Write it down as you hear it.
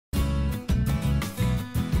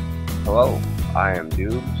Hello, I am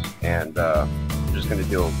Dubes, and I'm just going to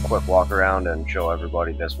do a quick walk around and show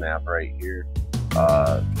everybody this map right here.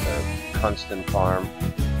 The Knuston farm,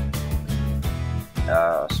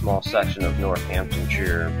 a small section of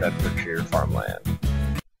Northamptonshire, Bedfordshire farmland.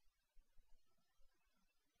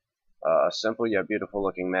 A simple yet beautiful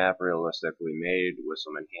looking map, realistically made with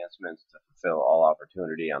some enhancements to fulfill all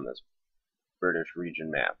opportunity on this British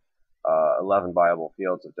region map. 11 viable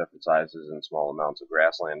fields of different sizes and small amounts of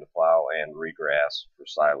grassland to plow and regrass for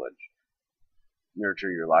silage. Nurture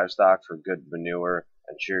your livestock for good manure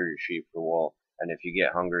and shear your sheep for wool, and if you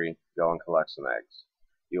get hungry, go and collect some eggs.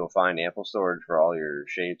 You will find ample storage for all your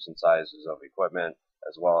shapes and sizes of equipment,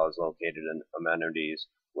 as well as located in amenities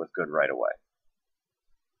with good right-of-way.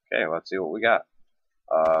 Okay, let's see what we got.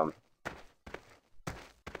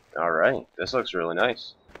 Alright, this looks really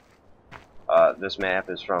nice. This map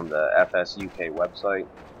is from the FSUK website.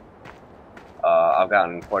 I've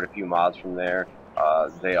gotten quite a few mods from there.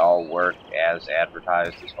 They all work as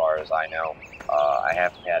advertised as far as I know. I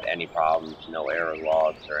haven't had any problems, no error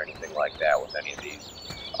logs or anything like that with any of these.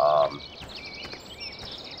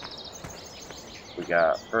 We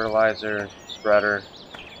got fertilizer, spreader,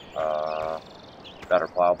 got our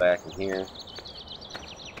plow back in here.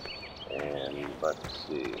 And let's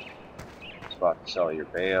see, spot to sell your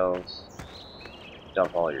bales.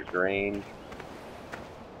 Dump all your grain,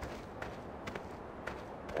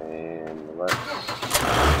 and let's grab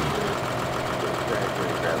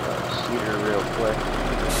a cedar real quick.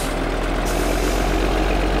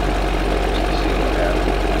 Just to see what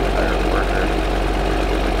happens. Hire a worker.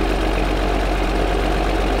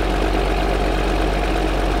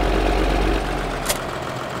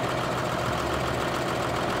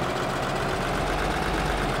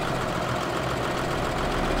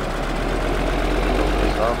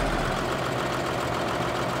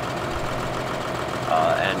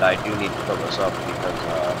 And I do need to fill this up because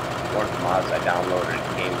one of the mods I downloaded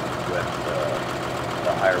came with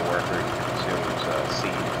the hire worker consumes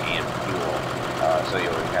seed and fuel, so you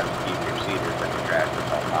always have to keep your seeders and your tractors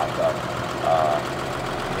all topped up.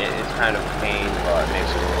 It's kind of a pain, but it makes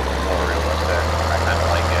it a little bit more realistic. I kind of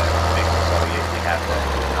like it. It makes it so you have to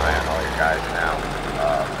keep an eye on all your guys now.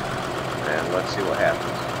 And let's see what happens.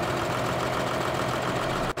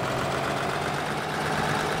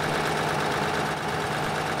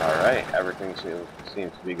 Alright, everything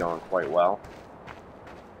seems to be going quite well.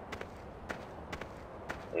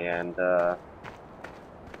 And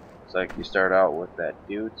it's like you start out with that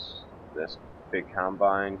Dutes, this big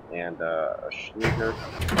combine, and a Schleger.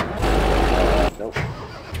 Nope.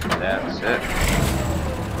 That's it.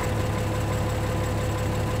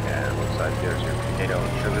 And it looks like there's your potato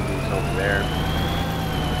and sugar beets over there.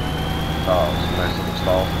 Oh, some nice little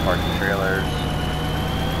stalls for parking trailers.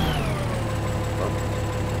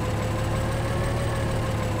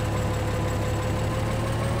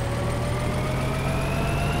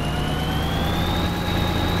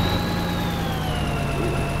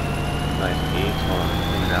 Nice gates going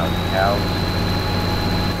in and out of the cows.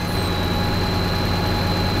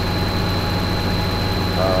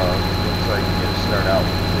 Looks like you're going to start out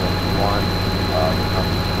with field 1. The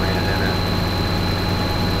company's planted in it.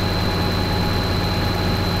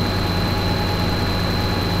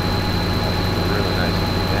 That's a really nice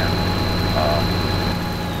looking map.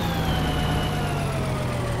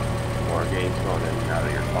 More gates going in and out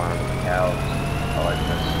of your farm with the cows. I like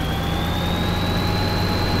this.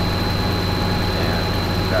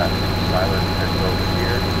 Got silage picked over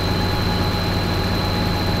here.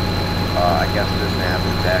 I guess this map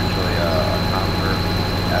is actually a convert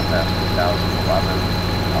FS 2011.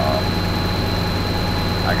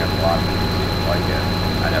 I guess a lot of people seem to like it.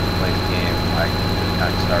 I never played the game. I just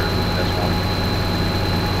kind of started with this one.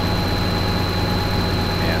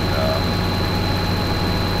 And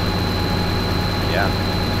yeah.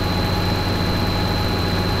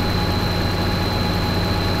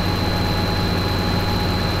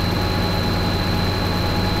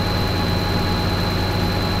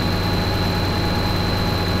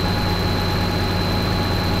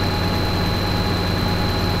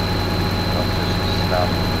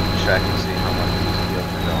 Check and see how much these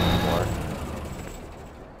fields are going for.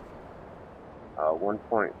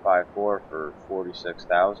 1.54 for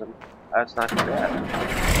 46,000. That's not too bad.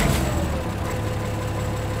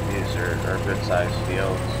 These are good sized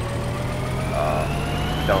fields.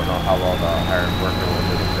 Don't know how well the hired worker will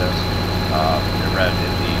do with this. I read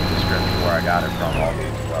in the description where I got it from, all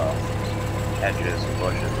these hedges and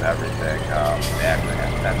bushes and everything. They actually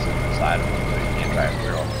have fences inside of them so you can't drive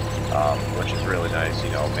through them. Which is really nice, you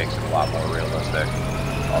know, makes it a lot more realistic.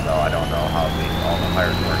 Although I don't know how all the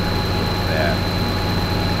hired workers will do with that.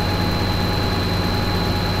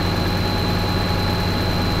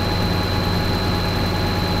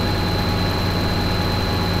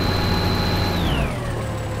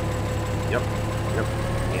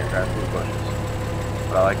 through the bushes.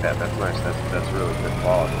 But I like that. That's nice. That's really good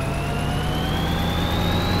quality.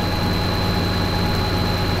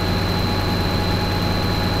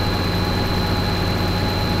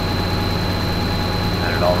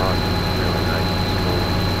 And it all runs really nice and smooth.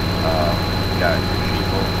 You got your sheep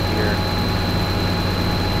over here.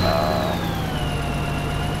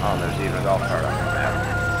 Oh, there's even a golf cart on the map.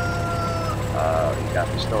 You got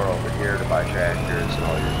the store over here to buy tractors and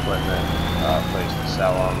all your equipment. Place to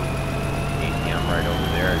sell them. ATM right over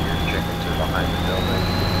there. Your chickens are behind the building.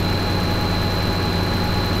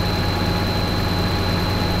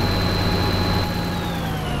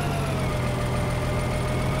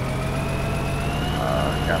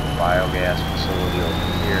 Got the biogas facility over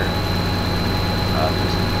here.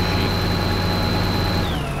 This is the sheep.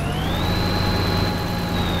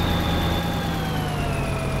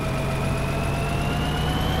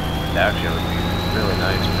 Actually, it would be really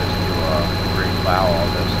nice just to re-plow all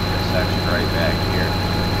this section right back here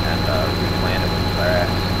and replant it with grass.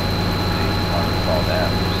 With all that,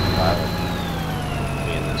 just plow it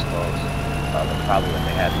being this close. That's probably what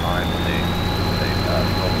they had in mind when they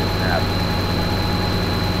built this map.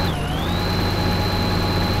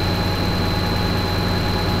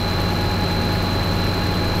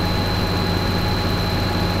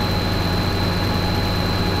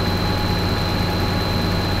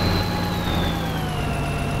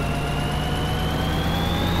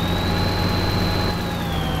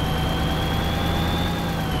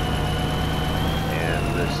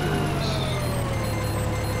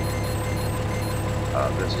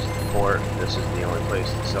 This is the port. This is the only place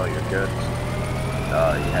to sell your goods.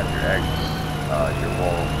 You have your eggs, your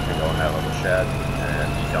wool can go in that little shed, and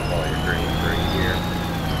you dump all your grains right here.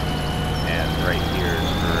 And right here is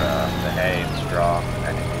for the hay and straw,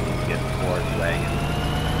 anything you can get the boards, wagon.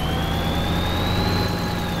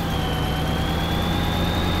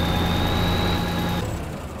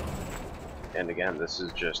 And again, this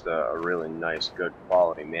is just a really nice, good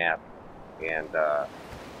quality map. And I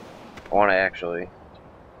want to actually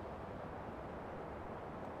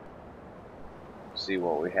see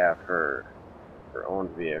what we have for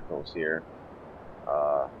owned vehicles here.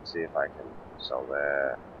 See if I can sell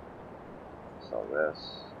that, sell this,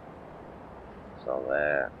 sell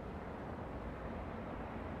that,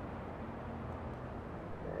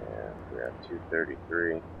 and we have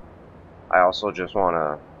 233. I also just want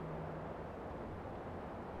to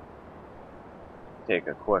take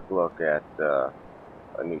a quick look at a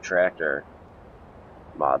new tractor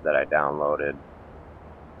mod that I downloaded.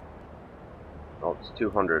 Oh, it's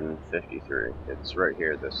 253. It's right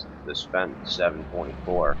here. This fendt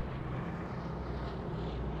 724.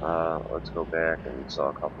 Let's go back and sell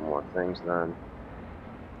a couple more things then.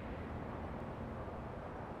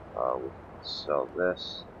 We can sell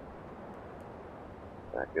this.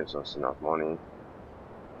 That gives us enough money.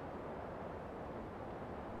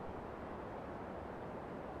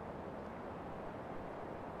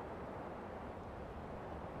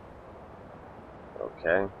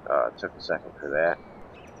 Okay, it took a second for that.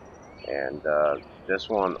 And this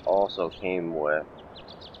one also came with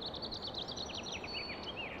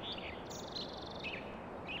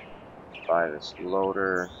this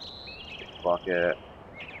loader, bucket,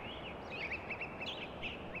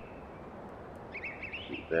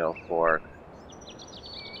 bale fork,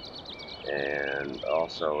 and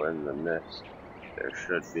also in the mix there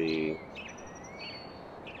should be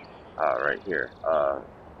right here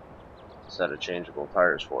set of changeable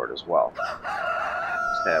tires for it as well.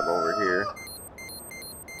 Let's tab over here.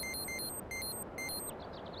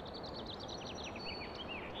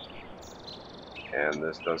 And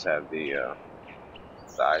this does have the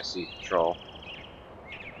IC control.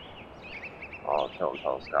 All tilt and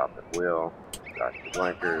telescopic wheel. Got your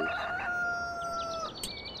blinkers.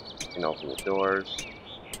 You can open the doors.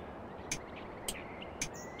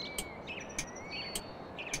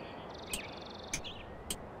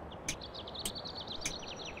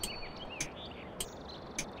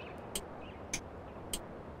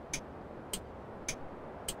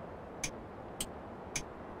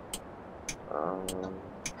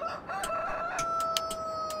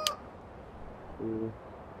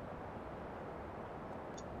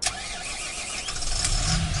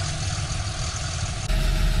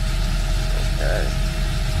 Okay.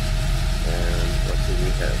 And what do we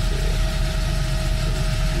have here?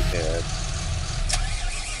 We had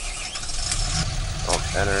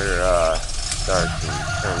enter starts and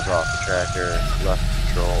turns off the tractor, left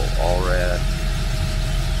control, all red,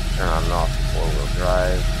 turn on and off the four-wheel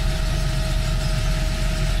drive,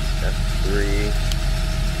 F3.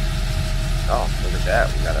 Oh, look at that,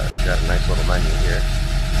 we got a nice little menu here.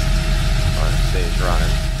 It stays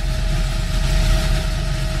running.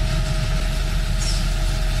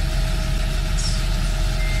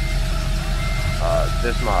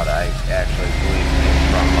 This mod I actually believe came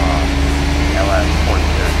from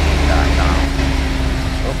ls2013.com.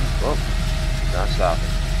 Oh, not stopping.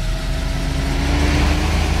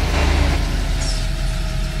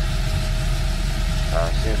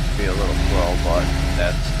 Seems to be a little slow, but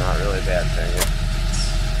that's not really a bad thing. It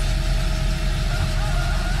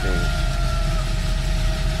seems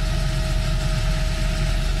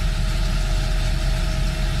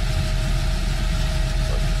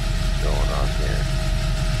what's going on here.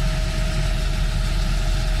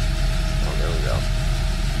 Oh, there we go.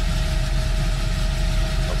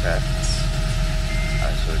 Okay.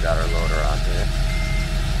 Alright, so we got our loader on here.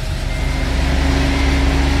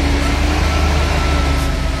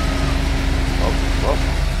 Whoa.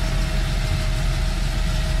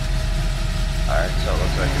 Alright, so it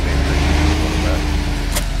looks like we made this a little bit.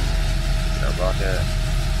 Get our bucket.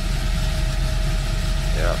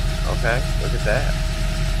 Yep, okay, look at that.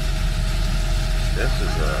 This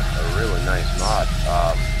is a really nice mod.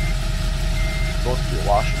 Supposed to be a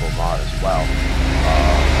washable mod as well.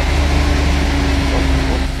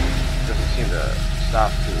 Doesn't seem to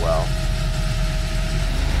stop too well.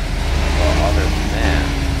 But other than that,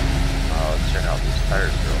 let's check out these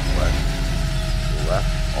tires real quick. Left,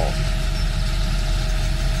 alt.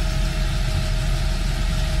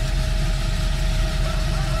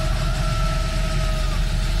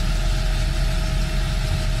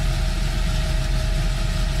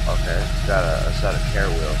 Okay, got a set of care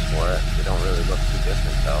wheels for it. They don't really look too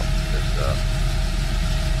different though. Just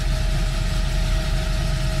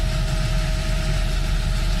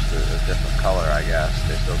a different color, I guess.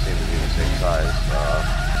 They still seem to be the same size.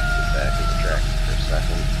 Back in the tractor for a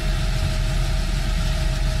second.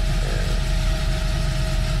 And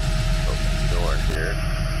open the door here.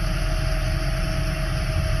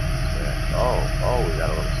 Oh, we got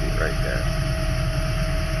a little seat right there.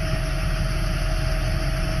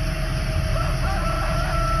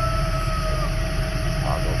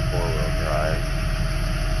 Toggle 4-wheel drive.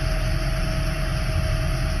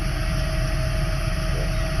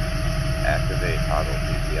 Yes. Activate toggle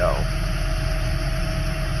PPO.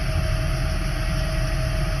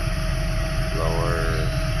 Lower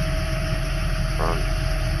front.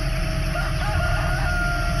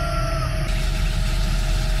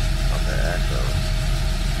 Okay, actually,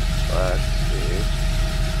 let's see.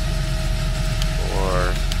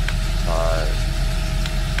 4, 5,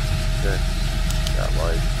 6. Got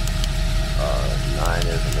light. 9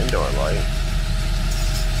 is an indoor light.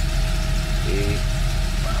 8,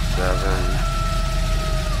 7,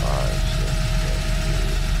 5, 6.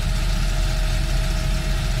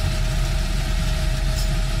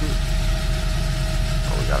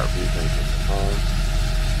 We got our beacons at the home.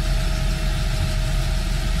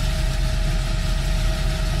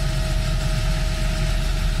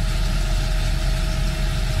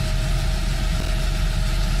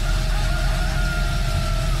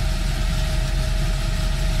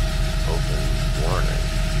 Open warning.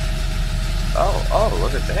 Oh,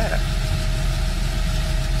 look at that.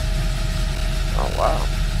 Oh, wow.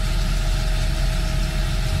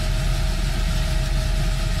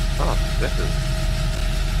 Huh, this is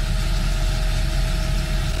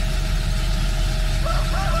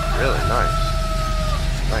really nice.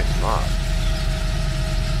 Nice mod.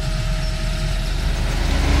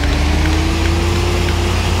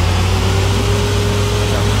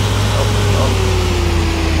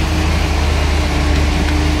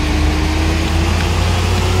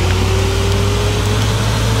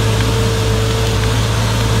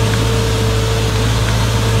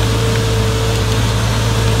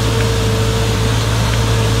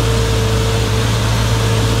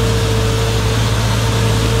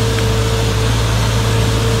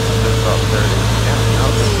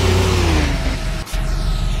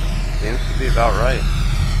 About right.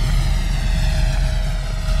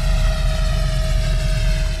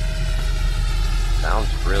 Sounds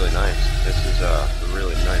really nice. This is a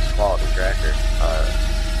really nice quality tractor.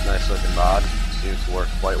 Nice looking mod. Seems to work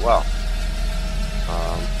quite well.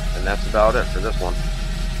 And that's about it for this one.